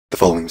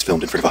following was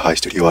filmed in front of a high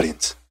studio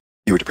audience.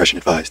 You are depression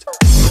advised.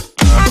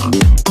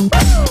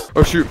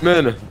 Oh shoot,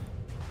 men.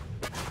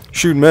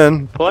 Shoot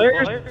men.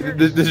 Players?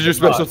 This is your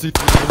specialty.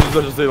 This is your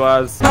specialty,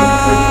 lads.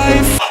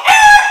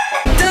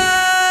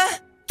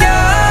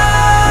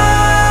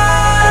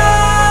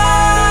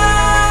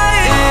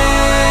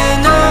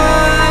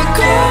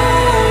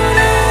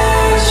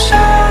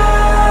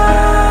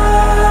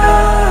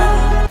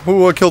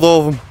 Oh, I killed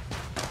all of them.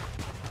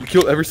 You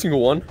killed every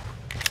single one?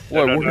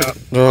 What?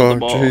 No.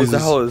 Oh,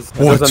 Jesus.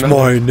 What's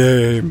my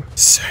name?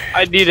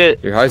 I need it.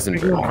 You're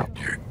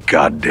Heisenberg. You're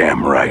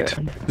goddamn right.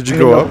 Did you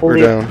go up or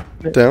down?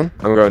 Down?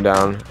 I'm going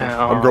down.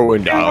 I'm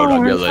going down.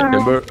 I'm yelling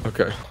number.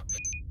 Okay.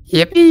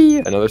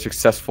 Yippee! Another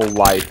successful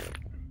life.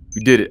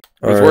 We did it.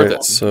 It was worth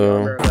it.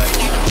 So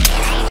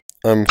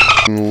I'm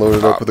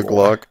loaded up with a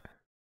Glock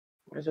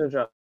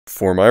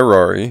for my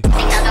Rari.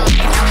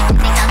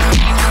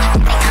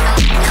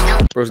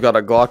 Bro's got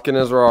a Glock in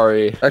his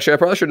Rari. Actually, I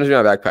probably shouldn't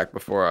have my backpack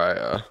before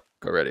I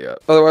go ready up.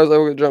 Otherwise, I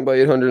will get jumped by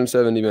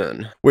 870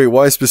 men. Wait,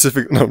 why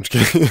specific? No, I'm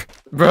just kidding.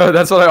 Bro,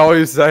 that's what I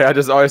always say. I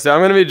just always say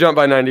I'm gonna be jumped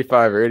by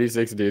 95 or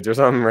 86 dudes or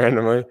something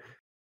randomly.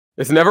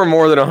 It's never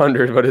more than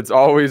 100, but it's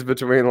always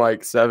between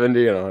like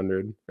 70 and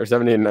 100 or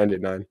 70 and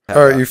 99.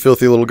 All right, you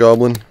filthy little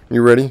goblin.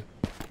 You ready?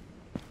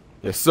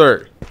 Yes,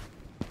 sir.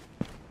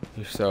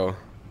 So.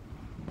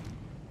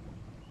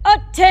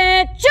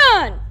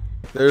 Attention!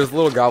 There's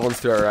little goblins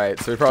to our right,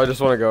 so we probably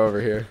just want to go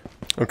over here.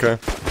 Okay.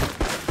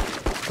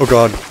 Oh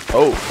God.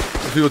 Oh,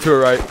 there's people to our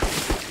right.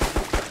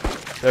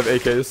 They have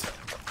AKs.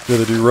 Yeah,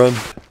 they do. Run.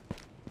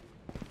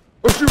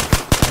 Oh shoot!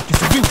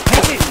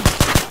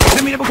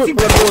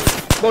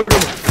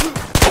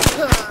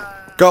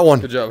 Got one.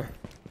 Good job.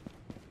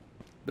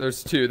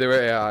 There's two. They were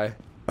AI.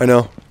 I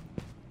know.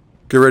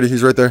 Get ready.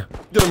 He's right there.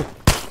 Get him.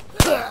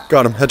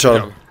 Got him.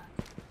 Headshot him.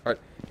 All right.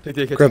 Take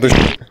the AK. Grab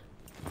the.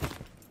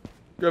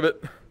 Grab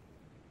it.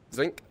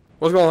 Zinc.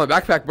 What's going on with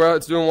my backpack, bro?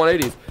 It's doing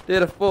 180s.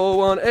 Did a full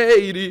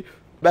 180.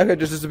 Backpack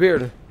just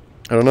disappeared.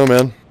 I don't know,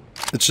 man.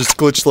 It's just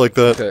glitched like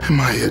that. Okay. Am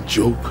I a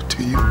joke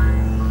to you?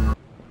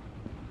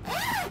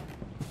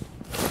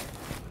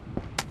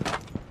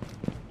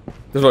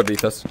 There's no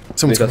defense.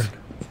 Someone's coming.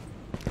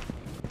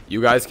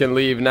 You guys can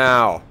leave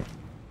now,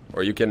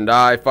 or you can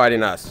die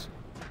fighting us.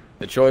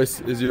 The choice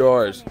is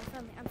yours.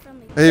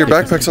 Hey, your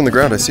backpack's on the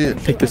ground. I see it.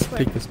 Take this.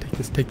 Take this. Take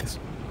this. Take this. Take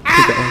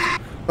that.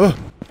 Oh.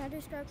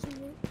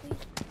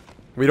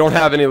 We don't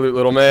have any loot,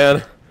 little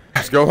man.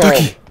 Just go home.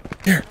 Ducky,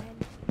 here.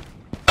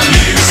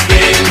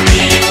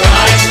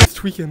 It's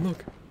tweaking,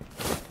 look.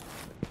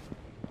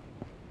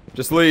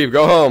 Just leave,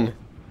 go home.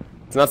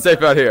 It's not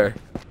safe out here.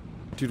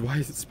 Dude, why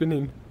is it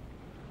spinning?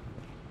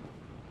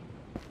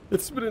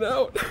 It's spinning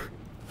out.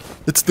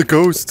 It's the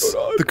ghosts.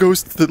 The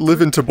ghosts that live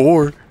in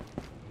Tabor.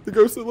 The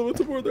ghosts that live in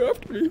Tabor, they're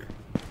after me.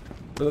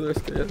 Another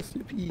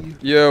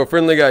SKS. Yo,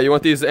 friendly guy, you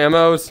want these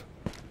ammos?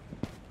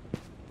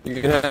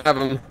 You can have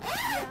them.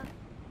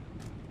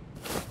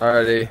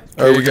 Alrighty.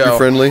 Alright, we can be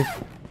friendly.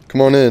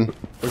 Come on in.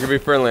 We can be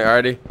friendly,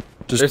 alrighty.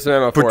 Just there's some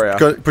ammo for ya.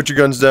 Put your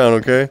guns down,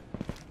 okay?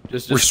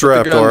 Just we're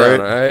strapped,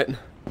 alright?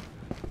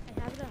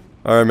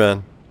 Alright,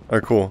 man.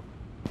 Alright, cool.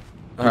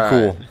 You're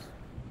cool.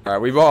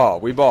 Alright, we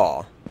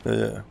ball.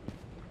 Yeah.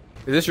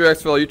 Is this your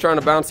exfil? You trying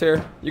to bounce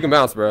here? You can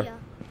bounce, bro. Yeah.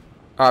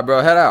 Alright,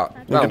 bro, head out.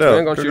 Bounce. Get out. We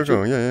ain't gonna shoot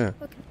you. Yeah.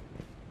 Okay.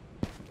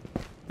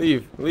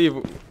 Leave. We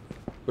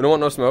don't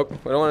want no smoke.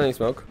 We don't want any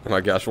smoke. Oh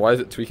my gosh, why is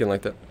it tweaking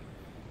like that?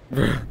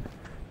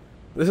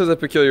 This is a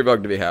peculiar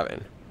bug to be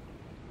having.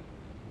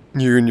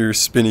 You're in your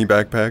spinny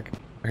backpack.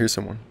 Here's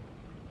someone.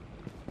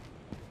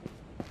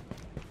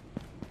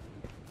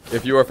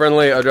 If you are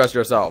friendly, address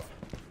yourself.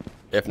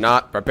 If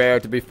not,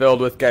 prepare to be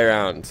filled with K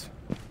rounds.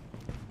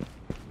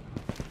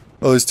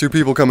 Oh, there's two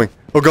people coming.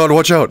 Oh God,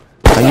 watch out.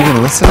 Are you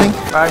even listening?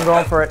 I'm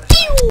going for it.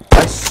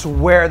 I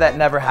swear that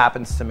never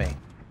happens to me.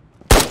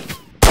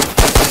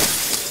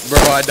 Bro,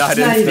 I died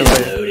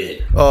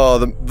instantly. Oh,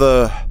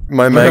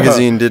 my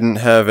magazine didn't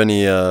have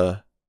any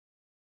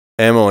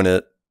ammo in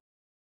it.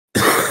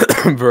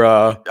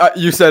 Bruh.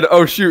 You said,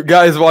 oh shoot,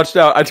 guys, watch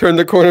out. I turned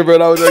the corner,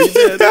 but I was already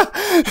dead.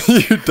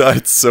 You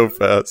died so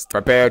fast.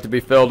 Prepare to be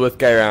filled with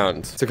K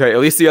rounds. It's okay, at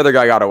least the other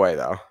guy got away,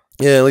 though.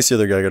 Yeah, at least the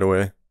other guy got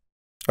away.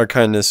 Our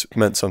kindness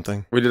meant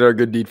something. We did our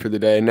good deed for the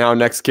day. Now,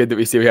 next kid that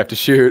we see, we have to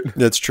shoot.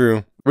 That's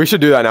true. We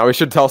should do that now. We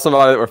should tell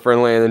somebody that we're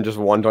friendly and then just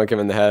one dunk him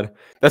in the head.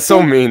 That's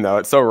so mean, though.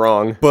 It's so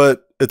wrong.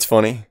 But it's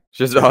funny. It's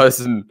just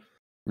us and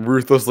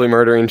ruthlessly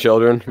murdering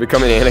children,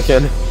 becoming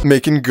Anakin.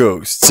 Making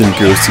ghosts and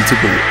ghosty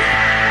Tabor.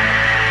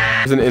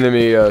 There's an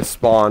enemy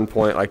spawn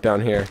point like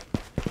down here.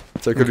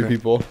 So it could be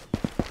people.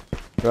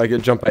 I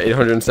get jumped by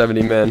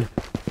 870 men.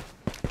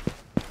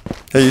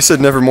 Hey, you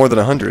said never more than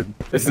 100.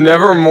 It's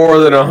never more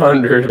than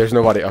 100. There's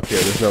nobody up here.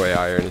 There's no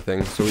AI or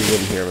anything, so we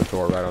wouldn't hear him if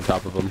we're right on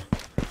top of them.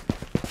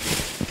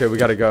 Okay, we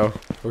gotta go.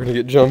 We're gonna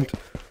get jumped.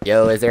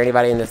 Yo, is there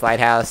anybody in this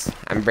lighthouse?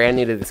 I'm brand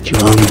new to this game.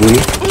 John Wick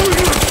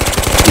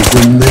is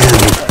a man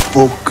of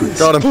focus.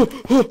 Got him.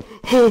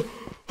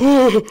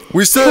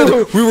 We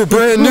said we were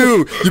brand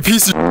new, you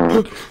piece of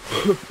You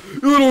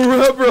little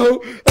rat,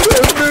 bro.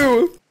 I'm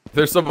new.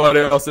 There's somebody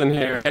else in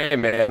here. Hey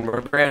man, we're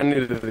brand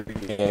new to the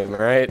game,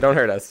 right? Don't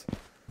hurt us.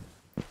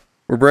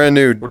 We're brand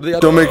new.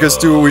 Don't make us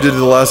do what we did to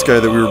the last guy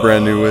that we were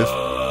brand new with.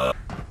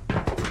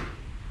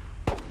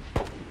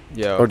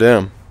 Yo. Oh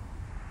damn.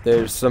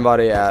 There's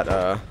somebody at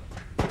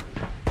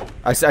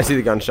I see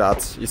the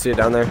gunshots. You see it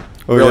down there?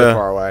 Oh really yeah.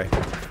 far away.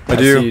 I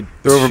do.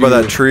 They're over by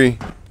that tree.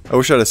 I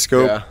wish I had a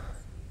scope.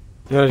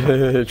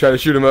 Yeah. Try to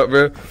shoot him up,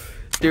 bro.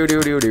 Do.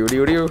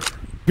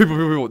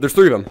 People. There's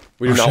 3 of them.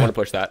 We do not want to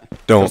push that.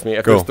 Don't. Trust me.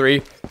 If go.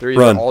 there's three,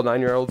 Run. all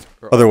 9-year-olds.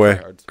 Other way.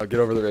 Get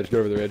over the ridge. Get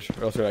over the ridge.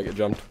 Or else we're gonna get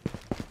jumped.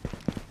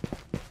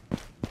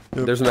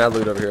 Yep. There's some mad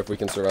loot over here if we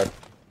can survive.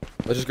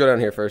 Let's just go down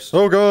here first.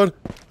 Oh god.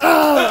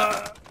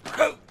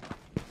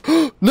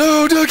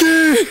 No,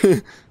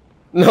 Ducky!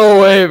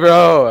 No way,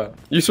 bro.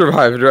 You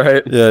survived,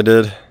 right? Yeah, I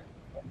did.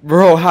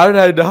 Bro, how did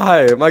I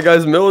die? My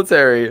guy's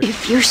military.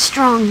 If you're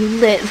strong, you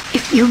live.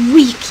 If you're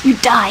weak, you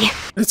die.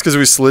 It's because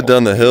we slid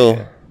down the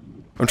hill.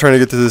 I'm trying to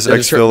get to this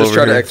exfil over Just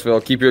try here. to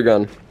exfil. Keep your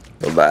gun.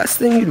 The last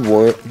thing you'd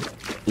want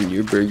in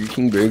your Burger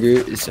King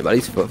burger is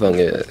somebody's foot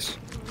fungus.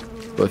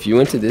 But if you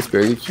went to this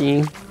Burger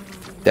King,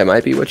 that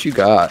might be what you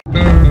got.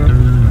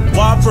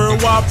 Whopper,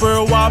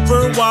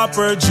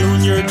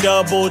 junior,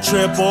 double,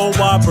 triple,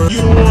 Whopper.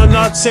 You will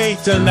not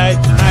take tonight.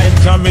 I'm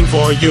coming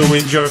for you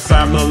and your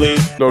family.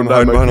 Don't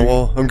hide behind a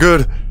wall. I'm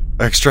good.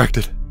 I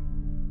extracted.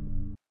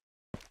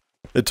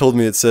 It told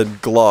me it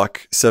said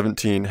Glock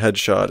 17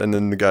 headshot and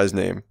then the guy's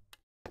name.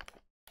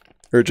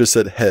 Or it just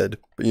said head,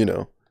 but you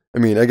know. I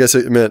mean, I guess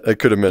it meant I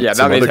could have meant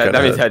that means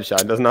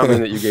headshot. It does not mean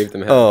that you gave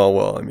them head. Oh,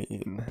 well, I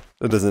mean,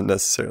 that doesn't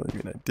necessarily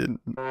mean I didn't.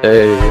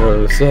 Hey,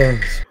 yo,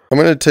 sucks. I'm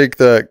gonna take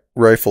that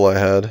rifle I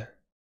had.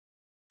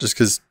 Just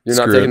because. You're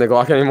not taking the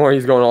Glock anymore?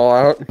 He's going all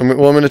out? I'm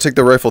gonna take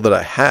the rifle that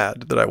I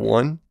had, that I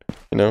won,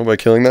 you know, by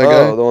killing that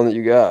guy. Oh, the one that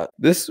you got.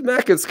 This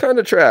Mac is kind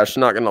of trash,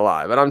 not gonna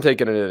lie, but I'm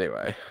taking it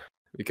anyway.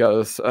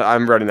 Because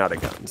I'm running out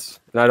of guns.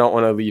 And I don't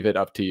want to leave it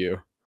up to you.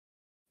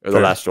 Or the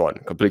last one.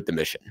 Complete the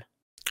mission.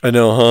 I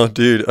know, huh?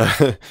 Dude,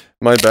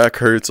 my back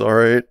hurts,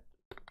 alright?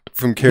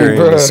 From carrying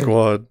the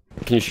squad.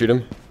 Can you shoot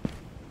him?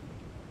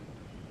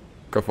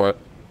 Go for it.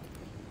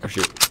 Or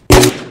shoot.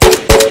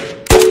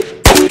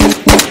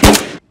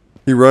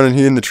 He running,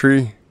 he in the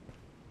tree.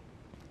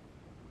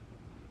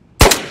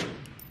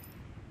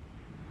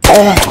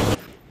 Oh,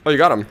 you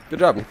got him. Good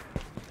job.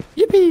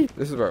 Yippee!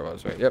 This is where it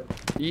was, right? Yep.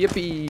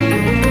 Yippee!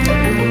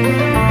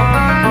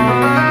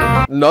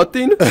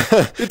 Nothing?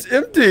 It's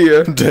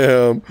empty!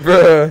 Damn.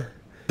 Bruh.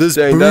 This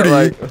Dang,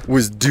 booty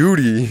was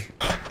duty.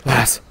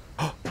 Lass.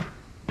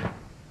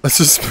 That's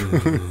a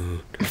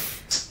spoon.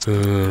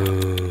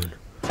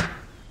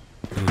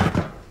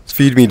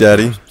 Feed me,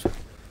 daddy.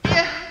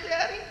 Yeah,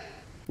 daddy.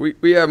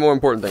 We have more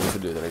important things to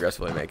do than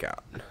aggressively make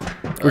out.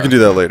 We can do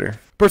that later.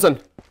 Person.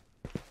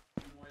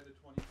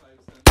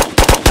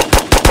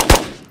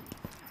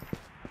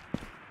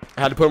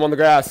 I had to put him on the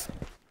grass.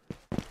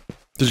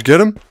 Did you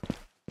get him?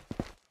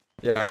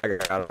 Yeah, I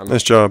got him.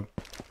 Nice job.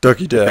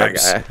 Ducky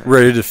dabs.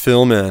 Ready to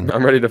film in.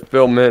 I'm ready to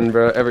film in,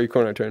 bro. Every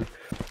corner turn.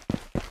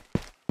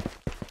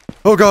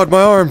 Oh god,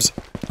 my arms!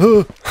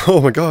 Oh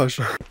my gosh.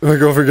 My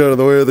girlfriend got out of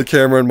the way of the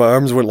camera and my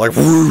arms went like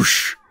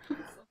whoosh.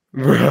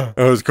 That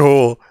was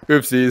cool.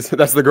 Oopsies.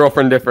 That's the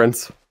girlfriend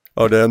difference.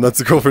 Oh damn, that's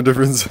the girlfriend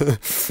difference.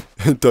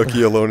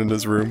 Ducky alone in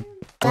his room.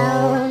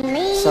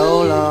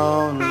 So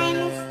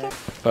lonely.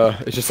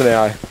 It's just an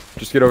AI.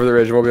 Just get over the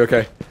ridge and we'll be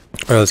okay.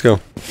 Alright, let's go.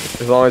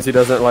 As long as he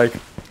doesn't, like,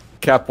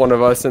 cap one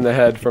of us in the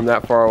head from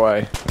that far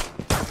away.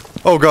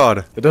 Oh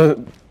god. That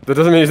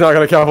doesn't mean he's not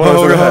gonna cap one of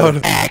us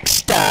in the head.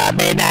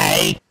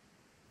 Exterminate!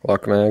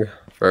 Glock mag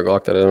for a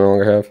Glock that I no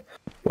longer have.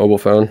 Mobile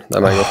phone.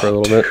 That might go for a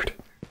little bit.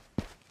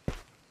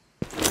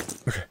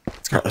 Okay,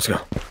 let's go. Let's go.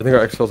 I think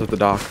our exfil's at the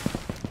dock.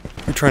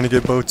 We're trying to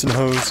get boats and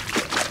hose.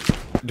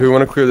 Do we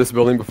want to clear this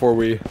building before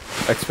we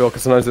exfil?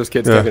 Because sometimes there's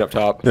kids camping up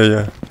top.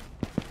 Yeah.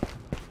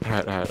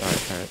 Alright.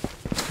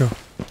 Let's go.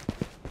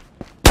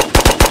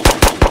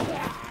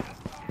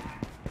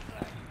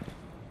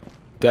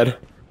 Dead.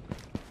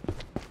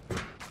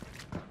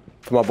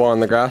 Come up on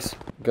the grass.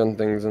 Gun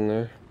things in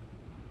there.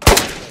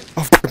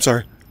 Oh, I'm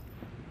sorry.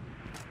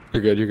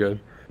 You're good.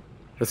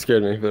 That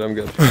scared me, but I'm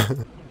good.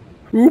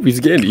 Ooh, he's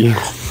candy.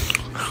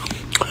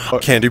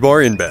 Candy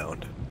bar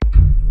inbound.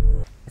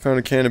 I found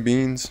a can of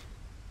beans.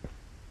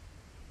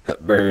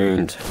 That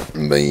burned.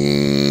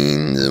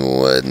 Beans,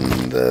 what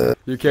in the...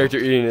 Your character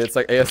eating it, it's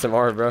like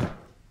ASMR, bro.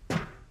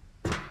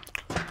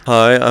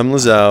 Hi, I'm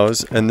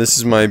Lazouz, and this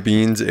is my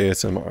beans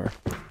ASMR.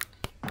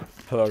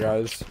 Hello,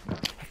 guys.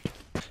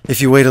 If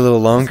you wait a little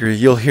longer,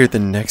 you'll hear the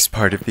next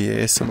part of the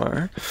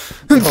ASMR.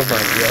 Oh my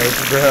god,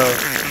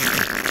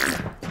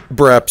 bro.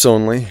 Braps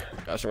only.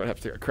 Gosh, I'm gonna have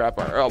to take a crap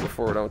IRL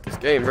before we're done with this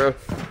game, bro.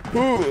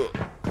 Ooh.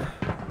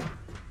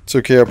 It's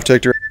okay, I'll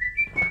protect her.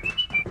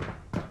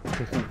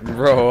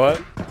 Bro,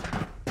 what?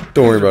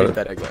 Don't worry about it.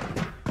 That again.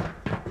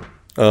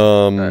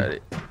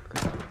 Alright.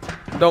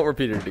 Don't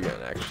repeat it again,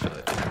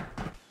 actually.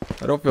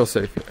 I don't feel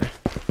safe here.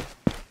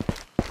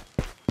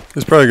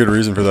 There's probably a good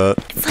reason for that.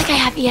 It's like I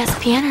have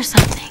ESPN or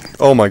something.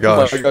 Oh my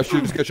gosh. Oh my gosh,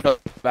 shoot, just get shot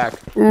back.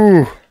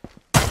 Ooh.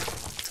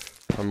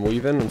 I'm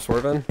weaving, I'm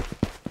swerving.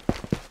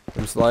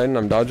 I'm sliding,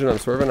 I'm dodging, I'm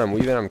swerving, I'm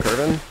weaving, I'm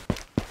curving.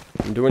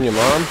 I'm doing your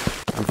mom.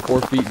 I'm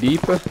 4 feet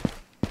deep.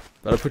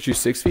 That'll put you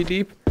 6 feet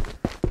deep.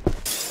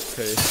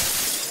 Okay.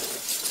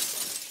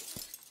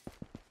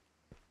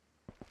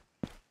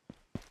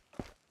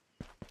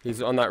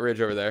 He's on that ridge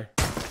over there.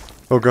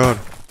 Oh god.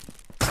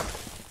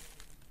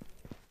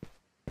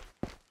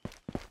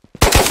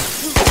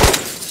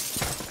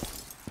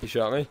 He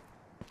shot me.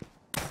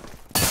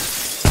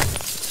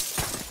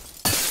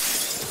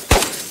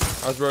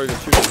 How's bro even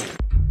shooting?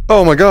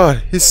 Oh my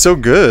god, he's so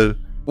good.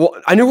 Well,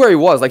 I knew where he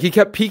was. Like, he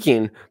kept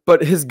peeking,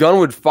 but his gun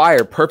would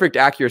fire perfect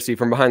accuracy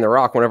from behind the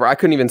rock whenever I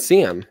couldn't even see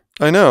him.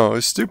 I know,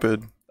 it's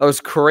stupid. That was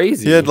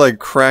crazy. He had like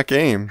crack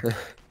aim.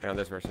 Yeah,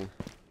 this person.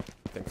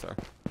 I think so.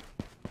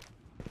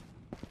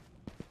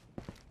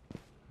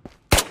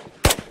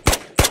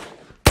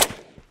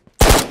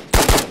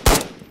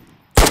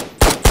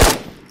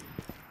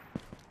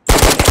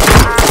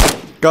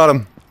 Got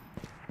him.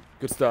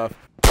 Good stuff.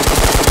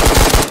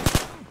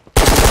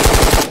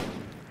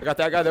 I got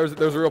that guy. There was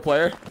a real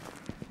player.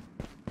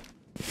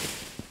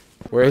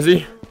 Where is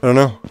he? I don't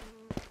know.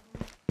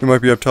 He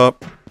might be up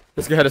top.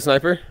 This guy had a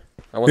sniper.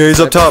 Yeah,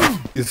 he's up top.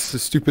 It's a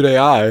stupid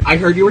AI. I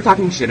heard you were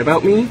talking shit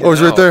about me. Oh,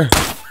 he's right there.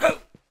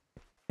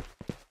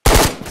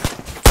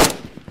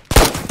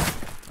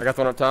 I got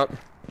the one up top.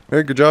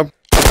 Hey, good job.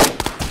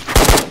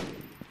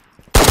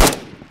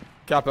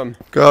 Cap him.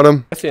 Got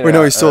him. Wait, Wait,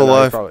 no, he's still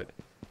alive.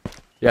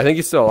 Yeah, I think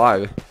he's still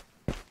alive.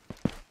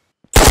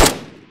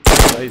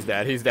 No, he's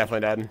dead. He's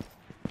definitely dead.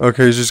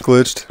 Okay, he's just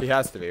glitched. He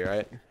has to be,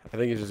 right? I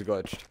think he's just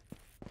glitched.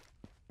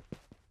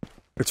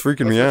 It's freaking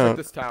Let's me go out. check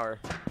this tower.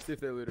 See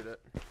if they looted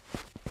it.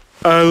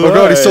 Oh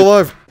god, he's still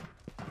alive.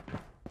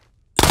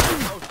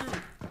 Oh,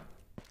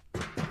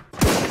 shoot.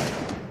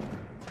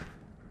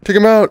 Take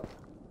him out.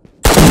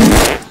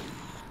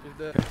 He's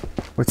dead.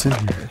 What's in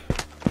here?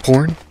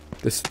 Porn?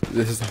 This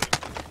is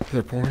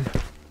there porn?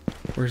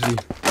 Where's he?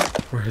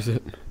 Where is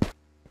it?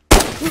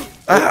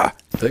 Ah!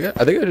 I think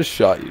I just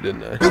shot you,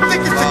 didn't I? You think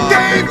it's a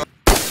game?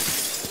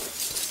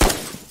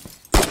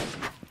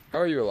 How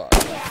are you alive?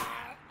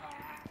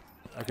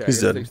 Okay,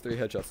 He's it dead. takes 3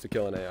 headshots to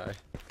kill an AI. Yeah,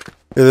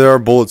 there are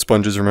bullet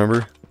sponges,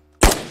 remember?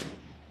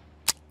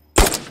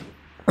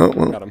 Oh,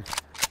 well. Got him.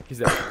 He's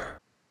dead.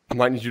 I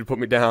might need you to put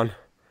me down.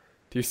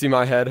 Do you see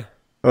my head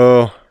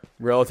Oh,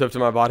 relative to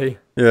my body?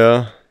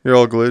 yeah. You're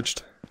all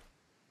glitched.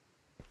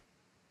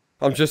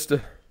 I'm just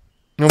a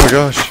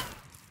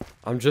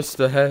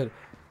head.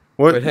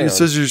 What? Wait, hang It on.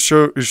 says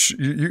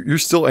you're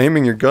still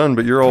aiming your gun,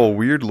 but you're all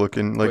weird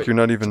looking. Like Wait. you're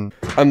not even...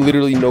 I'm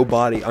literally no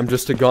body. I'm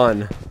just a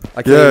gun.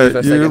 I can't Yeah, use my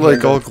you're second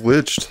like hand. all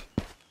glitched.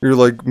 You're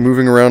like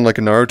moving around like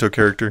a Naruto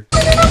character.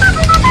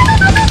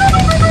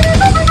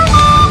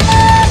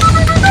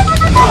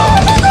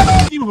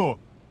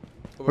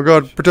 Oh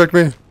god, protect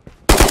me.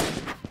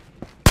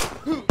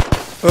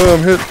 Oh,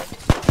 I'm hit.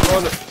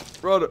 Run it.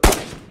 Run it.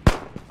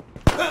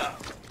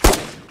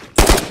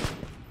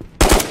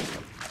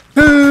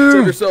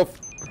 Save yourself.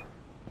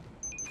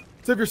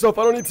 Save yourself.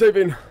 I don't need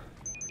saving.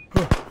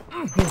 Don't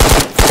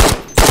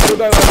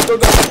die, lad.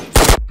 Don't die.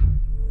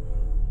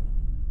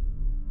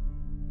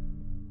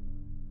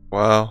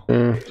 Wow.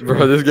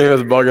 Bro, this game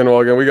is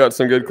bugging. We got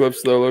some good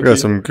clips though. We got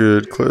some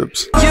good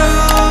clips. You